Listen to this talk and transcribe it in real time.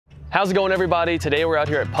How's it going, everybody? Today we're out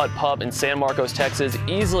here at Putt Pub in San Marcos, Texas.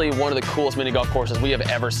 Easily one of the coolest mini golf courses we have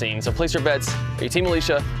ever seen. So place your bets. Are you Team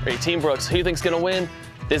Alicia? Are you Team Brooks? Who do you think's gonna win?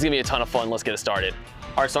 This is gonna be a ton of fun. Let's get it started.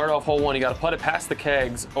 All right, start off hole one. You gotta putt it past the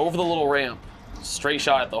kegs, over the little ramp. Straight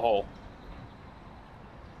shot at the hole.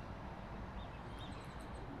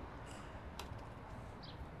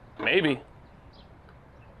 Maybe.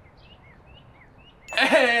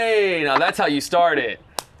 Hey, now that's how you start it.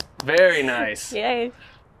 Very nice. Yay.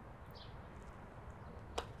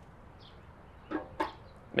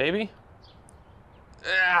 Maybe?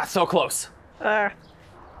 Ah, so close. I'll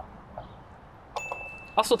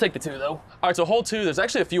still take the two though. All right, so hole two, there's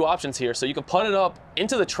actually a few options here. So you can putt it up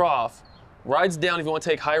into the trough, rides down if you want to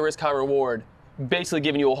take high risk, high reward, basically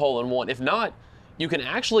giving you a hole in one. If not, you can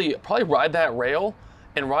actually probably ride that rail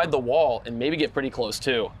and ride the wall and maybe get pretty close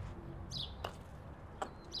too.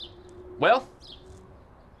 Well,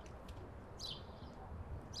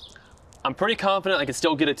 I'm pretty confident I can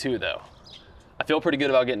still get a two though. I feel pretty good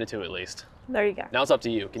about getting a two at least. There you go. Now it's up to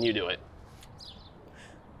you. Can you do it?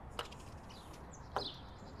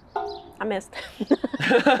 I missed.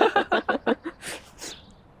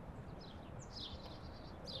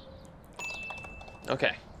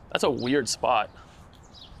 Okay, that's a weird spot.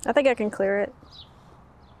 I think I can clear it.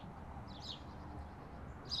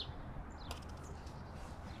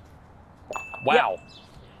 Wow,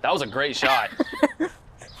 that was a great shot.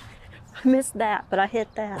 I missed that, but I hit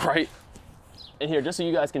that. Right. And here, just so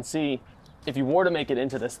you guys can see, if you were to make it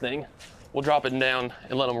into this thing, we'll drop it down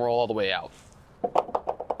and let them roll all the way out.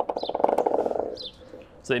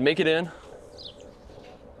 So they make it in.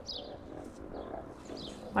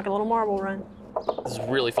 Like a little marble run. This is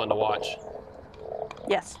really fun to watch.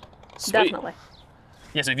 Yes, Sweet. definitely.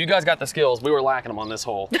 Yeah, so if you guys got the skills, we were lacking them on this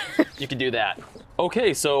hole. You could do that.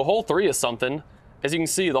 Okay, so hole three is something. As you can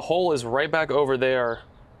see, the hole is right back over there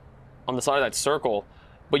on the side of that circle.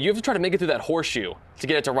 But you have to try to make it through that horseshoe to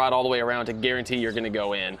get it to ride all the way around to guarantee you're gonna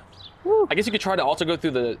go in. Woo. I guess you could try to also go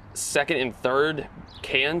through the second and third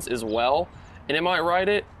cans as well, and it might ride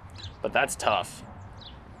it, but that's tough.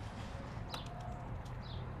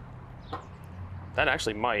 That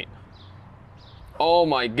actually might. Oh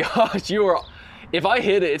my gosh, if I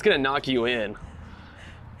hit it, it's gonna knock you in.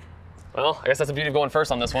 Well, I guess that's the beauty of going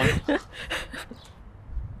first on this one.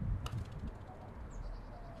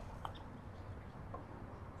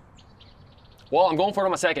 Well, I'm going for it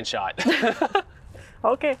on my second shot.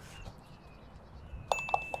 Okay.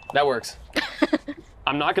 That works.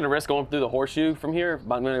 I'm not gonna risk going through the horseshoe from here,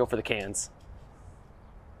 but I'm gonna go for the cans.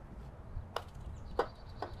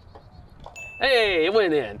 Hey, it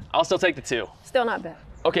went in. I'll still take the two. Still not bad.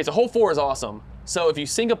 Okay, so hole four is awesome. So if you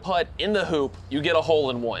sink a putt in the hoop, you get a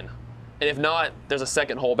hole in one. And if not, there's a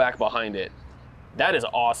second hole back behind it. That is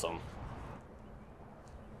awesome.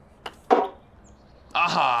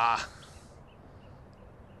 Aha!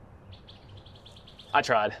 I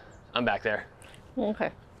tried. I'm back there.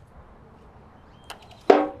 Okay.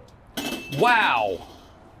 Wow!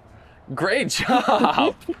 Great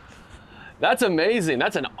job! That's amazing.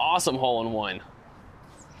 That's an awesome hole in one.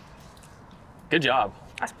 Good job.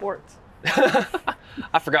 I sports.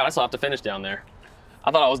 I forgot I still have to finish down there.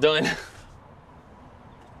 I thought I was done.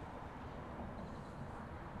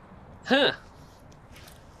 Huh.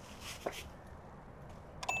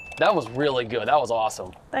 That was really good. That was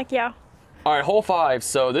awesome. Thank you. All right, hole five.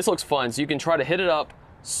 So this looks fun. So you can try to hit it up,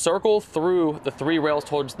 circle through the three rails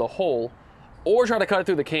towards the hole, or try to cut it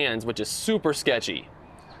through the cans, which is super sketchy.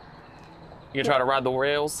 You can try to ride the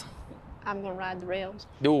rails. I'm gonna ride the rails.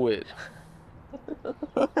 Do it.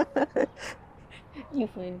 You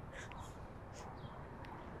funny.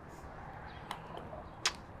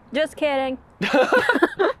 Just kidding. But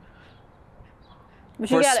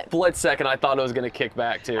For you a got it. split second, I thought it was gonna kick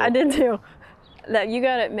back too. I did too. That you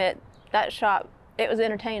gotta admit, that shot, it was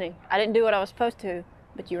entertaining. I didn't do what I was supposed to,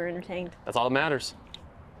 but you were entertained. That's all that matters.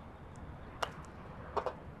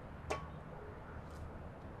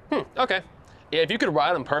 Okay. Yeah, if you could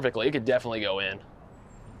ride them perfectly, it could definitely go in.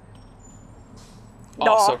 Oh,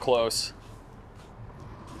 Aw. so close.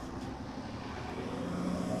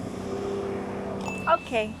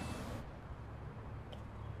 Okay.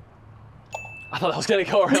 I thought I was gonna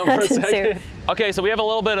go around for a That's second. serious. Okay, so we have a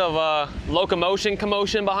little bit of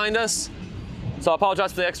commotion behind us. So I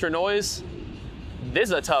apologize for the extra noise. This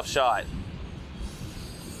is a tough shot.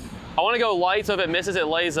 I wanna go light, so if it misses, it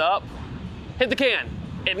lays up. Hit the can.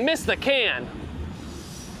 It missed the can.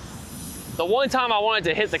 The one time I wanted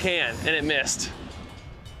to hit the can and it missed.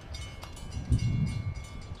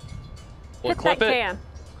 We'll Hit clip that it. can.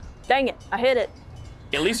 Dang it, I hit it.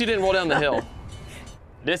 At least you didn't roll down the hill.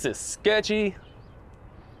 This is sketchy.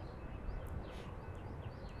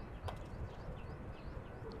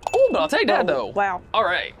 I'll take that though. Wow. All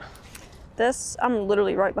right. This, I'm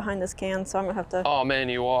literally right behind this can, so I'm gonna have to. Oh man,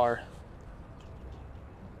 you are.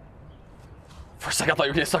 For a second, I thought you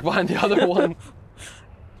were getting stuck behind the other one.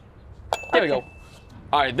 There we go.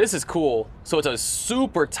 All right, this is cool. So it's a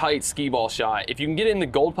super tight skee ball shot. If you can get it in the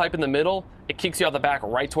gold pipe in the middle, it kicks you out the back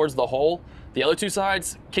right towards the hole. The other two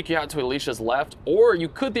sides kick you out to Alicia's left, or you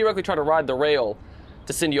could theoretically try to ride the rail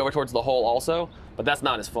to send you over towards the hole also, but that's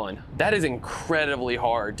not as fun. That is incredibly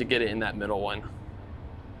hard to get it in that middle one.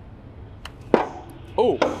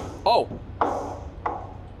 Oh, oh.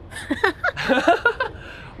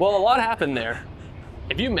 Well, a lot happened there.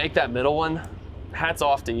 If you make that middle one, hats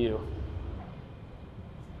off to you.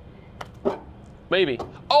 Maybe.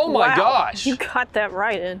 Oh my gosh. You got that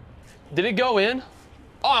right in. Did it go in?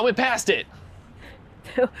 Oh, I went past it.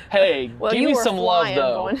 Hey, well, give me some love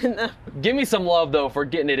though. Give me some love though for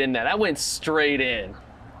getting it in there. That went straight in.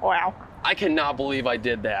 Wow. I cannot believe I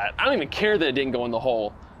did that. I don't even care that it didn't go in the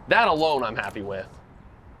hole. That alone I'm happy with.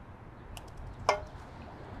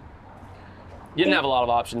 You didn't have a lot of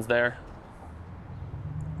options there.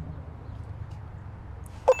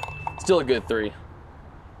 Still a good 3.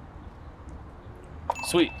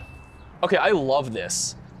 Sweet. Okay, I love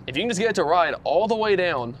this. If you can just get it to ride all the way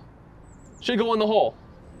down, should go in the hole.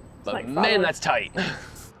 But like man, that's tight.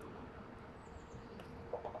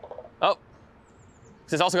 Oh.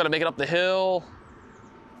 It's also got to make it up the hill.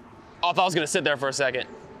 Oh, I thought I was going to sit there for a second.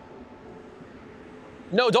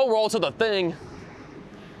 No, don't roll to the thing.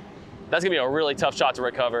 That's going to be a really tough shot to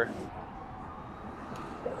recover.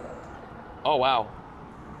 Oh, wow.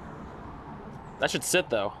 That should sit,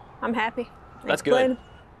 though. I'm happy. That's good.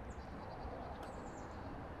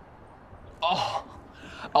 Oh,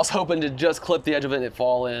 I was hoping to just clip the edge of it and it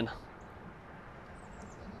fall in.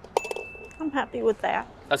 I'm happy with that.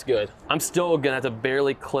 That's good. I'm still gonna have to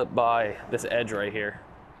barely clip by this edge right here.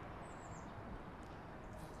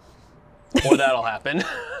 Or that'll happen.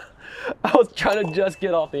 I was trying to just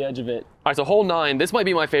get off the edge of it. All right, so hole 9, this might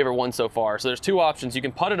be my favorite one so far. So there's 2 options. You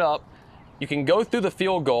can putt it up, you can go through the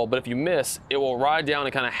field goal, but if you miss, it will ride down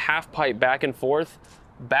and kind of half pipe back and forth,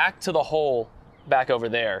 back to the hole, back over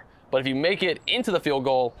there. But if you make it into the field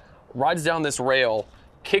goal, rides down this rail,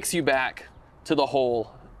 kicks you back to the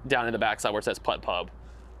hole down in the backside where it says Putt Pub.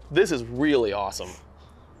 This is really awesome.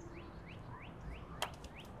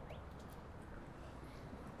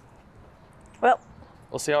 Well,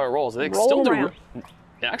 we'll see how it rolls. It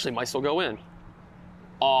actually might still go in.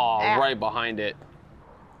 Oh, right behind it.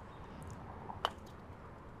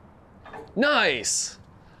 Nice.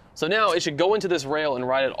 So now it should go into this rail and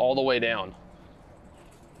ride it all the way down.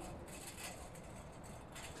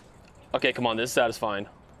 Okay, come on, this is satisfying.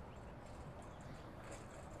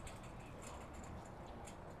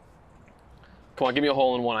 Come on, give me a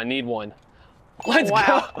hole in one. I need one. Let's go.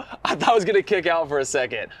 I thought I was gonna kick out for a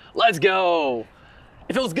second. Let's go.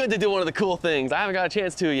 It feels good to do one of the cool things. I haven't got a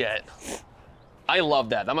chance to yet. I love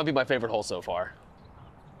that. That might be my favorite hole so far.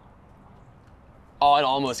 Oh, it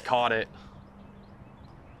almost caught it.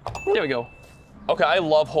 There we go. Okay, I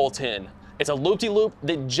love hole 10. It's a loop-de-loop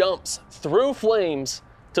that jumps through flames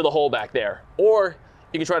to the hole back there. Or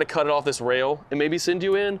you can try to cut it off this rail and maybe send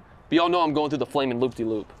you in. But y'all know I'm going through the flame and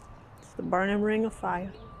loop-de-loop. It's the burning ring of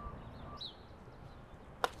fire.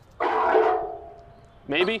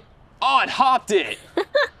 Maybe? Oh, it hopped it.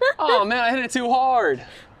 Oh man, I hit it too hard.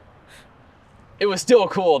 It was still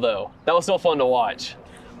cool though. That was still fun to watch.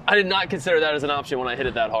 I did not consider that as an option when I hit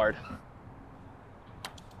it that hard.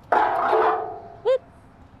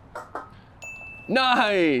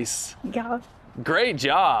 Nice. Yeah. Great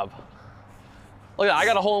job. Look at that, I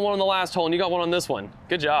got a hole in one on the last hole and you got one on this one.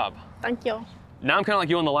 Good job. Thank you. Now I'm kind of like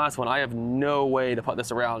you on the last one. I have no way to put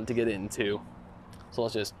this around to get it in too. So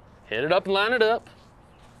let's just hit it up and line it up.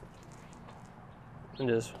 And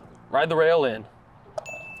just ride the rail in.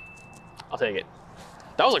 I'll take it.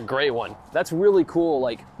 That was a great one. That's really cool.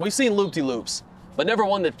 Like, we've seen loop-de-loops, but never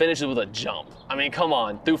one that finishes with a jump. I mean, come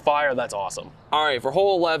on, through fire, that's awesome. All right, for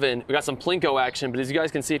hole 11, we got some plinko action, but as you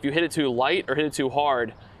guys can see, if you hit it too light or hit it too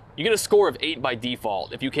hard, you get a score of 8 by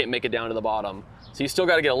default if you can't make it down to the bottom. So you still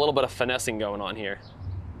gotta get a little bit of finessing going on here.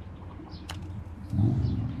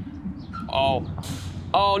 Oh.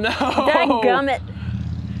 Oh no! Dadgummit.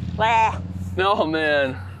 Blah. No,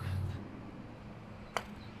 man.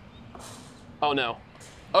 Oh no.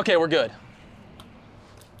 Okay, we're good.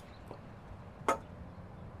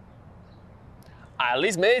 I at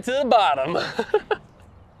least made it to the bottom.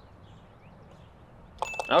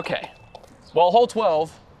 Okay. Well, hole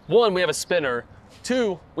 12, 1, we have a spinner.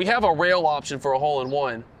 2, we have a rail option for a hole in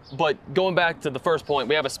one, but going back to the first point,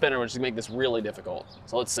 we have a spinner, which is make this really difficult.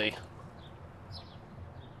 So let's see.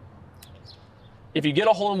 If you get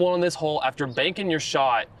a hole-in-one on this hole after banking your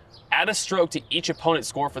shot, add a stroke to each opponent's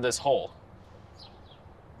score for this hole.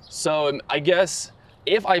 So I guess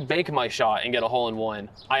if I bank my shot and get a hole-in-one,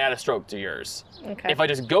 I add a stroke to yours. Okay. If I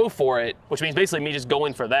just go for it, which means basically me just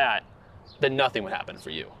going for that, then nothing would happen for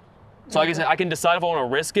you. So like I said, I can decide if I want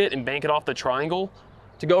to risk it and bank it off the triangle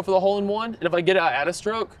to go for the hole-in-one, and if I get it, I add a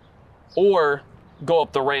stroke, or go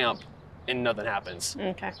up the ramp and nothing happens.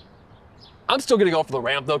 Okay. I'm still gonna go for the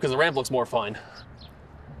ramp though, because the ramp looks more fun.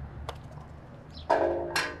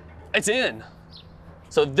 It's in.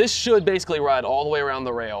 So this should basically ride all the way around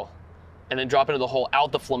the rail and then drop into the hole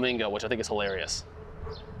out the flamingo, which I think is hilarious.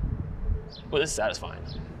 Well, this is satisfying.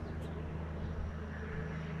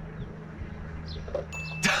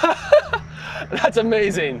 That's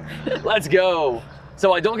amazing. Let's go.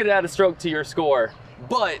 So I don't get to add a stroke to your score,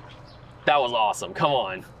 but that was awesome. Come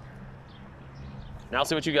on. Now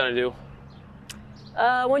see what you gotta do.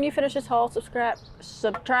 When you finish this hole,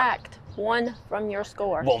 subtract 1 from your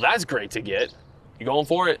score. Well, that's great to get. You going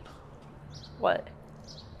for it? What?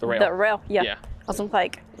 The rail. The rail, yeah. Yeah. I was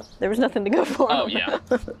like, there was nothing to go for. Oh, yeah.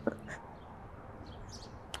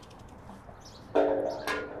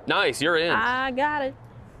 Nice, you're in. I got it.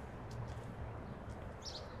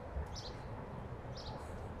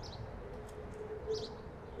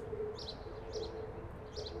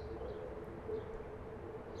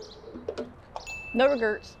 No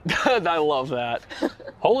regrets. I love that.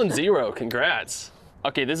 Hole in 0, congrats.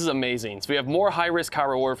 Okay, this is amazing. So we have more high risk, high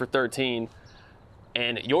reward for 13,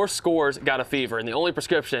 and your scores got a fever, and the only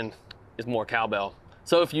prescription is more cowbell.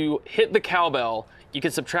 So if you hit the cowbell, you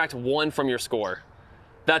can subtract 1 from your score.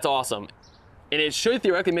 That's awesome. And it should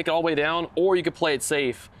theoretically make it all the way down, or you could play it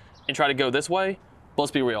safe and try to go this way. But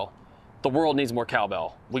let's be real. The world needs more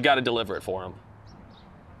cowbell. We got to deliver it for them.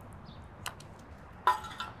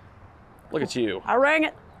 Look at you. I rang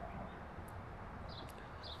it.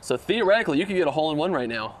 So theoretically, you could get a hole-in-one right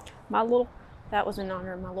now. That was in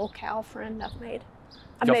honor of my little cow friend I've made.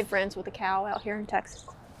 I've made friends with a cow out here in Texas.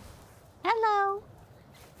 Hello.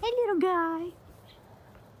 Hey, little guy.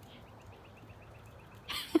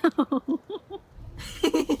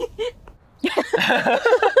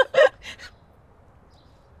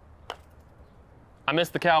 I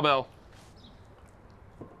missed the cowbell.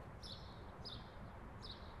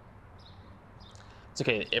 It's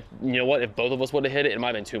okay. If you know what, if both of us would have hit it, it might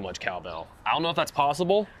have been too much cowbell. I don't know if that's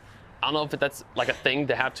possible. I don't know if that's like a thing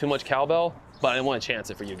to have too much cowbell, but I didn't want to chance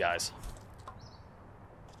it for you guys.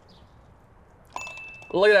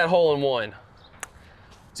 Look at that hole-in-one.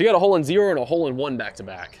 So you got a hole-in-0 and a hole-in-1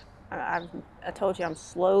 back-to-back. I told you I'm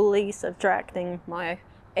slowly subtracting my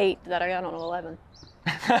 8 that I got on 11.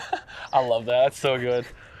 I love that. That's so good.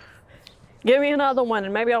 Give me another one,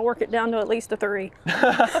 and maybe I'll work it down to at least a 3.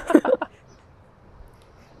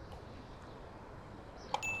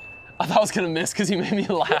 I thought I was gonna miss because you made me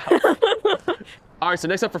laugh. All right, so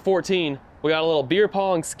next up for 14, we got a little beer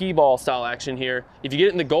pong skee ball style action here. If you get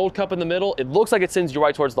it in the gold cup in the middle, it looks like it sends you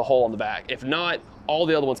right towards the hole on the back. If not, all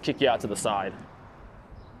the other ones kick you out to the side.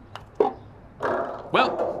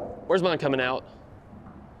 Well, where's mine coming out?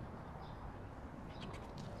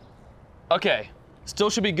 Okay, still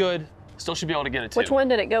should be good. Still should be able to get it too. Which one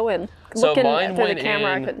did it go in? So Looking mine through went the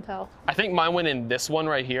camera, in, I couldn't tell. I think mine went in this one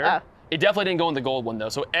right here. Oh. It definitely didn't go in the gold one though.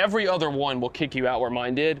 So every other one will kick you out where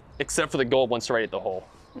mine did, except for the gold one straight at the hole.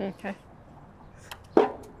 Okay.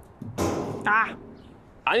 Ah.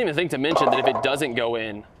 I didn't even think to mention that if it doesn't go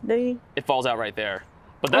in, Ding. it falls out right there.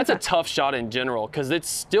 But that's Okay. a tough shot in general because it's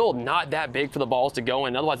still not that big for the balls to go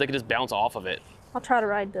in. Otherwise, they could just bounce off of it. I'll try to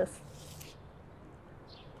ride this.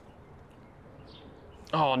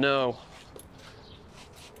 Oh no.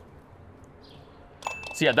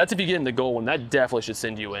 So yeah, that's if you get in the gold one. That definitely should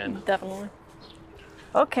send you in. Definitely.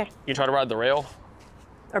 Okay. You try to ride the rail?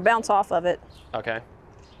 Or bounce off of it. Okay.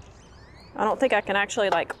 I don't think I can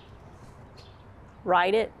actually like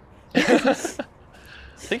ride it. I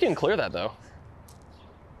think you can clear that though.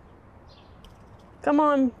 Come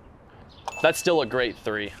on. That's still a great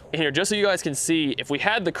 3. And here, just so you guys can see, if we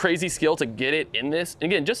had the crazy skill to get it in this,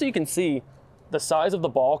 and again, just so you can see the size of the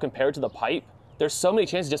ball compared to the pipe, there's so many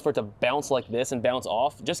chances just for it to bounce like this and bounce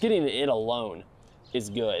off. Just getting it in alone is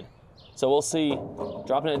good. So we'll see,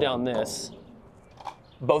 dropping it down this,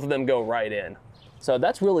 both of them go right in. So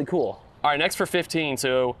that's really cool. All right, next for 15.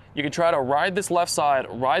 So you can try to ride this left side,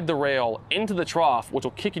 ride the rail into the trough, which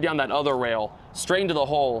will kick you down that other rail, straight into the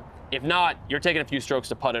hole. If not, you're taking a few strokes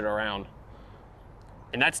to putt it around.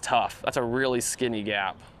 And that's tough. That's a really skinny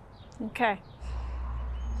gap. Okay.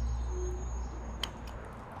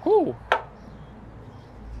 Whew.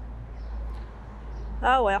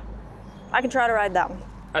 Oh well. I can try to ride that one.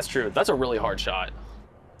 That's true. That's a really hard shot.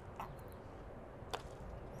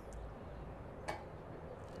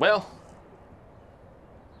 Well,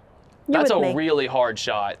 that's a really hard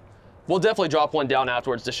shot. We'll definitely drop one down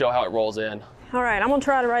afterwards to show how it rolls in. All right, I'm gonna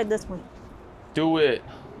try to ride this one. Do it.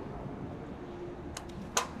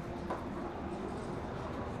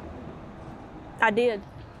 I did.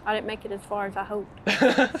 I didn't make it as far as I hoped.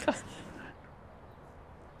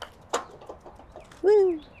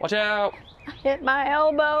 Woo! Watch out. I hit my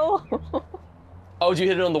elbow. Oh, did you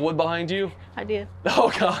hit it on the wood behind you? I did.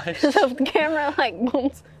 Oh, gosh. So the camera like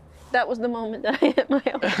booms. That was the moment that I hit my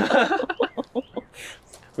elbow.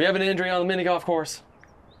 We have an injury on the mini golf course.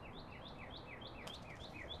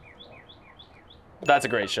 That's a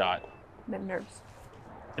great shot. I'm nervous.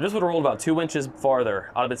 If this would have rolled about 2 inches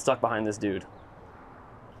farther, I'd have been stuck behind this dude.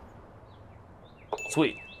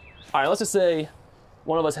 Sweet. All right, let's just say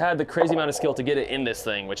one of us had the crazy amount of skill to get it in this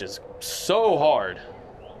thing, which is so hard.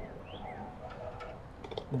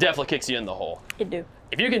 Definitely kicks you in the hole. It do.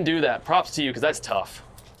 If you can do that, props to you, because that's tough.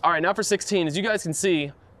 All right, now for 16, as you guys can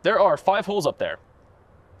see, there are 5 holes up there.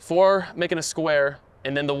 4 making a square,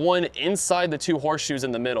 and then the one inside the 2 horseshoes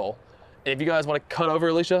in the middle. And if you guys want to cut over,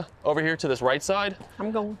 Alicia, over here to this right side.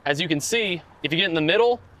 I'm going. As you can see, if you get in the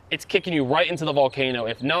middle, it's kicking you right into the volcano.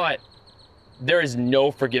 If not, there is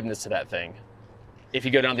no forgiveness to that thing if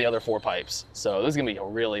you go down the other 4 pipes. So this is gonna be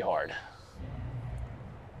really hard.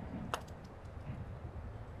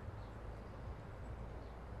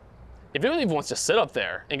 If anyone even wants to sit up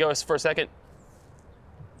there and go for a second,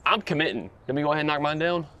 I'm committing. Let me go ahead and knock mine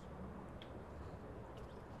down.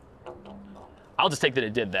 I'll just take that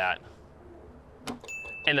it did that.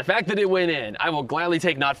 And the fact that it went in, I will gladly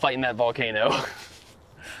take not fighting that volcano.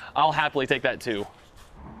 I'll happily take that too.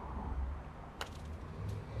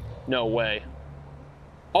 No way.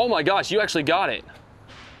 Oh my gosh, you actually got it.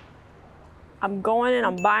 I'm going and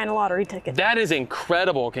I'm buying a lottery ticket. That is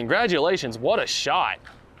incredible. Congratulations. What a shot.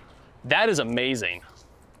 That is amazing.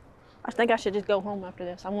 I think I should just go home after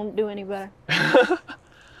this. I won't do any better.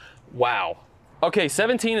 Wow. Okay,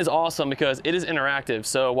 17 is awesome because it is interactive.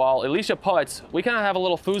 So while Alicia putts, we kind of have a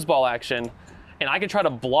little foosball action, and I can try to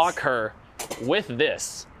block her with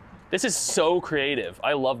this. This is so creative.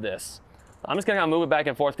 I love this. I'm just gonna kind of move it back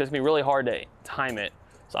and forth because it's gonna be really hard to time it.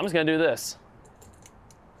 So I'm just gonna do this.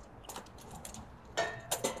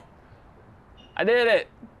 I did it.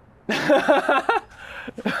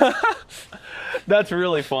 That's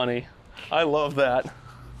really funny. I love that.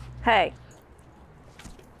 Hey,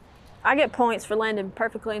 I get points for landing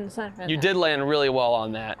perfectly in the center. You did land really well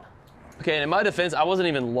on that. Okay, and in my defense, I wasn't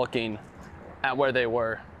even looking at where they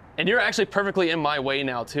were. And you're actually perfectly in my way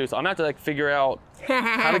now too, so I'm gonna have to like figure out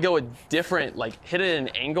how to go a different, like hit it at an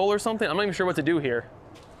angle or something. I'm not even sure what to do here.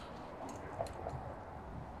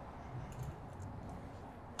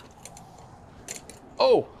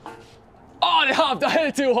 Oh! Oh, it hopped, I hit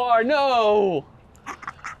it too hard, no!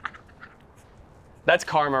 That's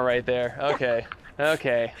karma right there, okay,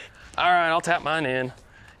 okay. All right, I'll tap mine in.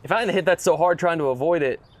 If I hadn't hit that so hard trying to avoid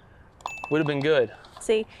it, would have been good.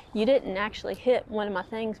 See, you didn't actually hit one of my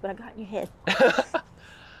things, but I got in your head.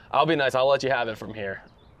 I'll be nice, I'll let you have it from here.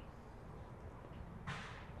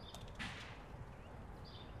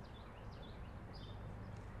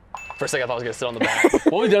 For a second, I thought I was gonna sit on the back.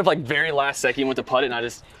 What we did if like very last second, you went to putt it and I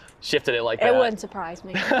just shifted it like that. It wouldn't surprise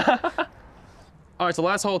me. All right, so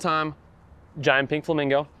last hole time, giant pink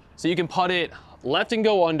flamingo. So you can putt it left and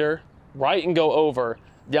go under, right and go over,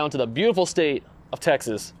 down to the beautiful state of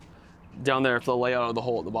Texas, down there for the layout of the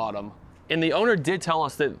hole at the bottom. And the owner did tell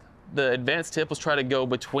us that the advanced tip was try to go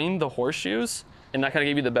between the horseshoes, and that kind of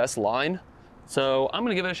gave you the best line. So I'm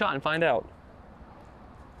gonna give it a shot and find out.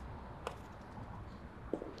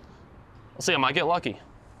 We'll see, I might get lucky.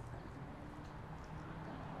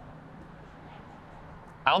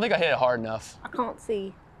 I don't think I hit it hard enough. I can't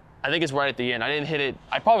see. I think it's right at the end. I didn't hit it.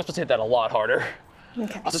 I probably was supposed to hit that a lot harder.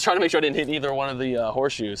 Okay. I was just trying to make sure I didn't hit either one of the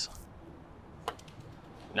horseshoes.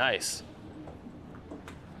 Nice.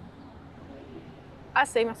 I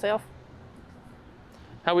see myself.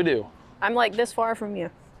 How we do? I'm like this far from you.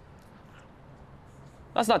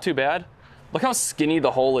 That's not too bad. Look how skinny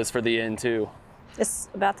the hole is for the end too. It's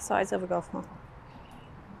about the size of a golf ball.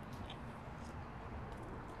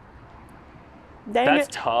 Dang That's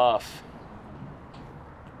it. tough.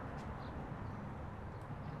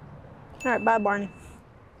 All right, bye, Barney.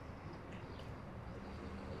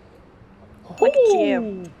 Look at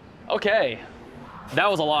you. Okay,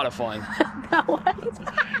 that was a lot of fun.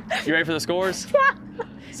 You ready for the scores? Yeah.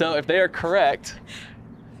 So if they are correct,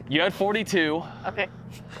 you had 42. Okay.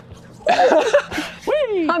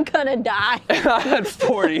 I'm gonna die. I had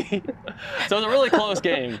 40. So it was a really close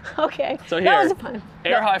game. Okay. So here, that was fun.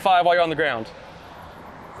 air high five while you're on the ground.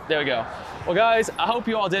 There we go. Well, guys, I hope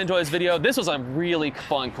you all did enjoy this video. This was a really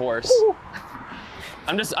fun course. Ooh.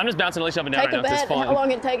 I'm just bouncing Alicia up and down Take right a now. It's bet fun. how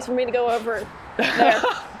long it takes for me to go over there.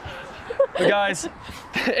 But guys,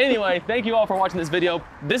 anyway, thank you all for watching this video.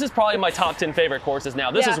 This is probably my top 10 favorite courses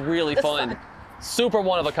now. This is really fun. Super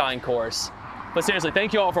one-of-a-kind course. But seriously,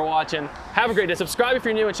 thank you all for watching. Have a great day. Subscribe if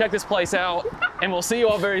you're new and check this place out. And we'll see you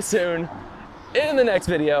all very soon in the next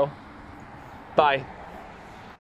video. Bye.